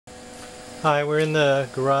Hi, we're in the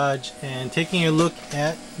garage and taking a look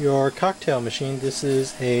at your cocktail machine. This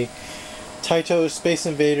is a Taito Space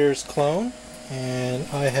Invaders clone, and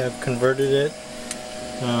I have converted it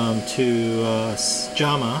to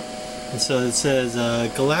JAMMA. And so it says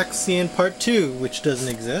Galaxian Part 2, which doesn't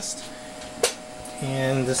exist.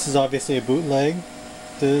 And this is obviously a bootleg.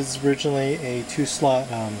 This is originally a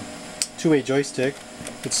two-way joystick.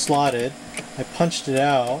 It's slotted. I punched it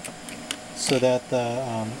out so that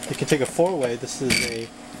it can take a four-way. This is a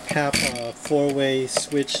PAP four-way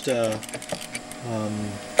switched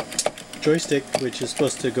joystick, which is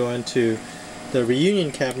supposed to go into the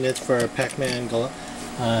reunion cabinets for Pac-Man and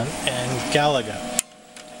Galaga.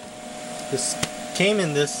 This came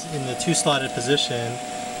in the two-slotted position,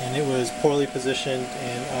 and it was poorly positioned,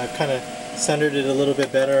 and I've kind of centered it a little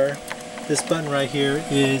bit better. This button right here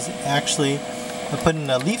is actually I put in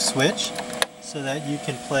a leaf switch so that you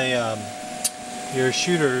can play your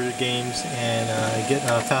shooter games and get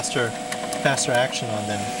faster action on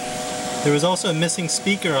them. There was also a missing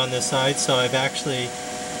speaker on this side, so I've actually,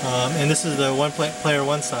 and this is the player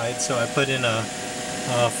one side, so I put in a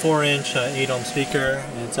 4-inch 8-ohm speaker.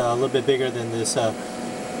 It's a little bit bigger than this,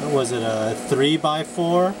 what was it, a 3x4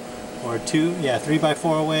 or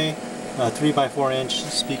 3x4 away, 3x4 inch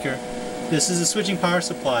speaker. This is a switching power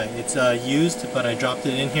supply. It's used, but I dropped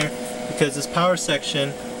it in here because this power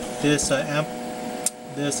section, this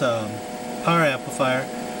power amplifier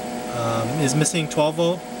is missing 12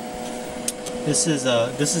 volt. This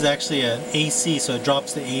is actually an AC, so it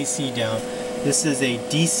drops the AC down. This is a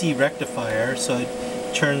DC rectifier, so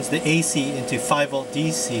it turns the AC into 5 volt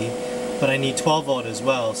DC, but I need 12 volt as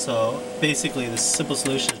well. So basically the simple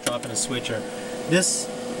solution is dropping a switcher. This,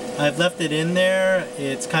 I've left it in there.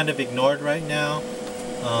 It's kind of ignored right now,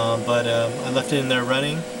 but I left it in there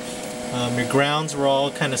running. Your grounds were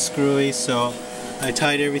all kind of screwy, so I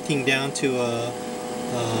tied everything down to a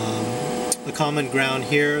common ground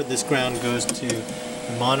here. This ground goes to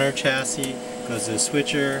the monitor chassis, goes to the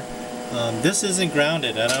switcher. This isn't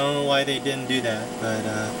grounded. I don't know why they didn't do that, but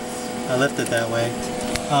I left it that way.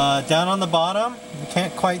 Down on the bottom, you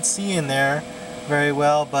can't quite see in there very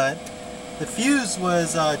well, but the fuse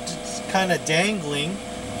was just kind of dangling,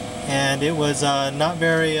 and it was not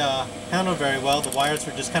very handled very well. The wires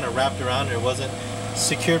were just kind of wrapped around it. It wasn't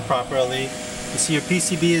secured properly. You see your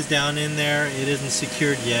PCB is down in there. It isn't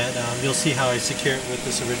secured yet. You'll see how I secure it with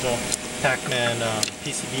this original Pac-Man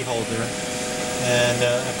PCB holder. And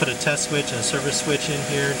I put a test switch and a service switch in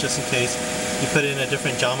here just in case you put in a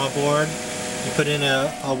different JAMMA board. You put in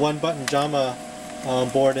a one-button JAMMA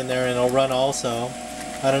board in there and it'll run also.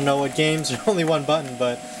 I don't know what games, there's only one button,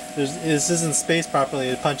 but this isn't spaced properly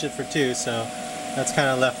to punch it for two, so that's kind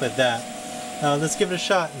of left with that. Let's give it a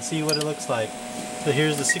shot and see what it looks like. So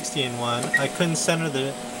here's the 16-in-1. I couldn't center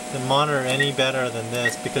the monitor any better than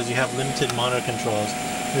this because you have limited monitor controls.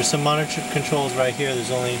 There's some monitor controls right here.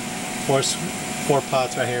 There's only four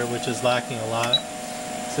pots right here, which is lacking a lot.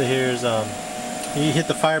 So here's, you hit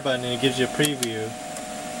the fire button and it gives you a preview.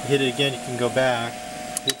 You hit it again, you can go back.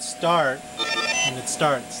 Hit start, and it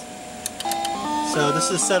starts. So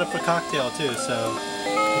this is set up for cocktail too, so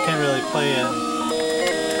you can't really play it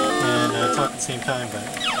and talk at the same time, but...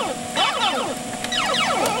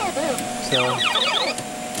 So,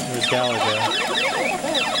 there's Galaga.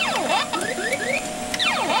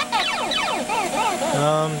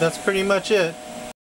 That's pretty much it.